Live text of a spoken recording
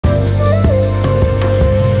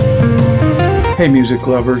Hey music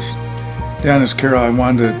lovers, Dennis Carroll. I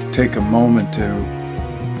wanted to take a moment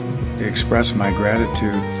to express my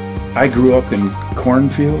gratitude. I grew up in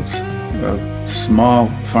cornfields, a small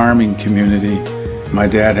farming community. My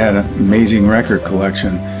dad had an amazing record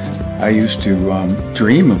collection. I used to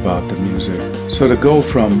dream about the music. So to go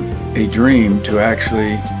from a dream to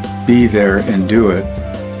actually be there and do it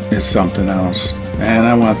is something else. And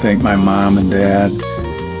I want to thank my mom and dad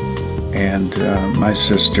and my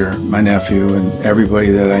sister, my nephew, and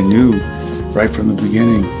everybody that I knew right from the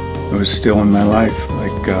beginning who was still in my life,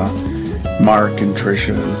 like Mark and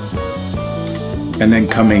Tricia. And then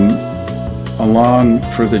coming along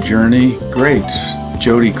for the journey, greats.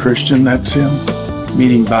 Jodie Christian, that's him.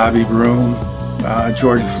 Meeting Bobby Broom,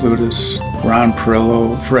 George Flutis, Ron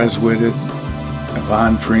Perillo, Frez Whitted,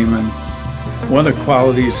 Yvonne Freeman. One of the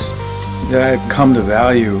qualities that I've come to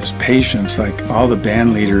value is patience. Like all the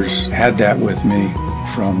band leaders had that with me,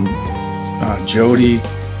 from Jodie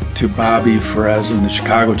to Bobby, Frez, and the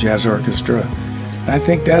Chicago Jazz Orchestra. I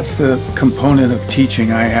think that's the component of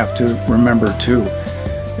teaching I have to remember too,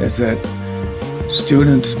 is that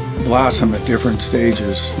students blossom at different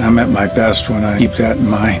stages. I'm at my best when I keep that in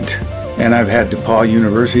mind. And I've had DePaul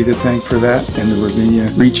University to thank for that, and the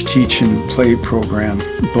Ravinia Reach Teach and Play program,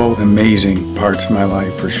 both amazing parts of my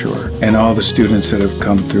life for sure, and all the students that have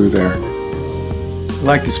come through there. I'd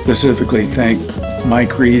like to specifically thank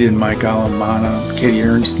Mike Reed and Mike Alamana, Katie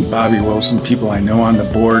Ernst, and Bobby Wilson, people I know on the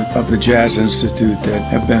board of the Jazz Institute that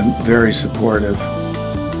have been very supportive.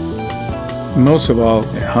 Most of all,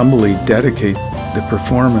 I humbly dedicate the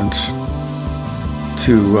performance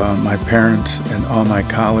to my parents and all my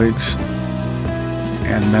colleagues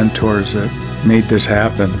and mentors that made this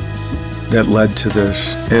happen, that led to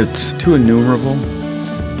this. It's too innumerable,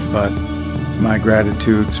 but my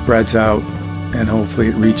gratitude spreads out and hopefully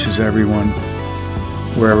it reaches everyone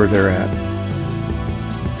wherever they're at.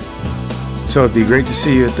 So it'd be great to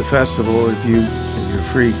see you at the festival. If you're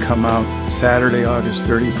free, come out Saturday, August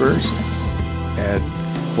 31st at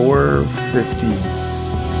 4:15.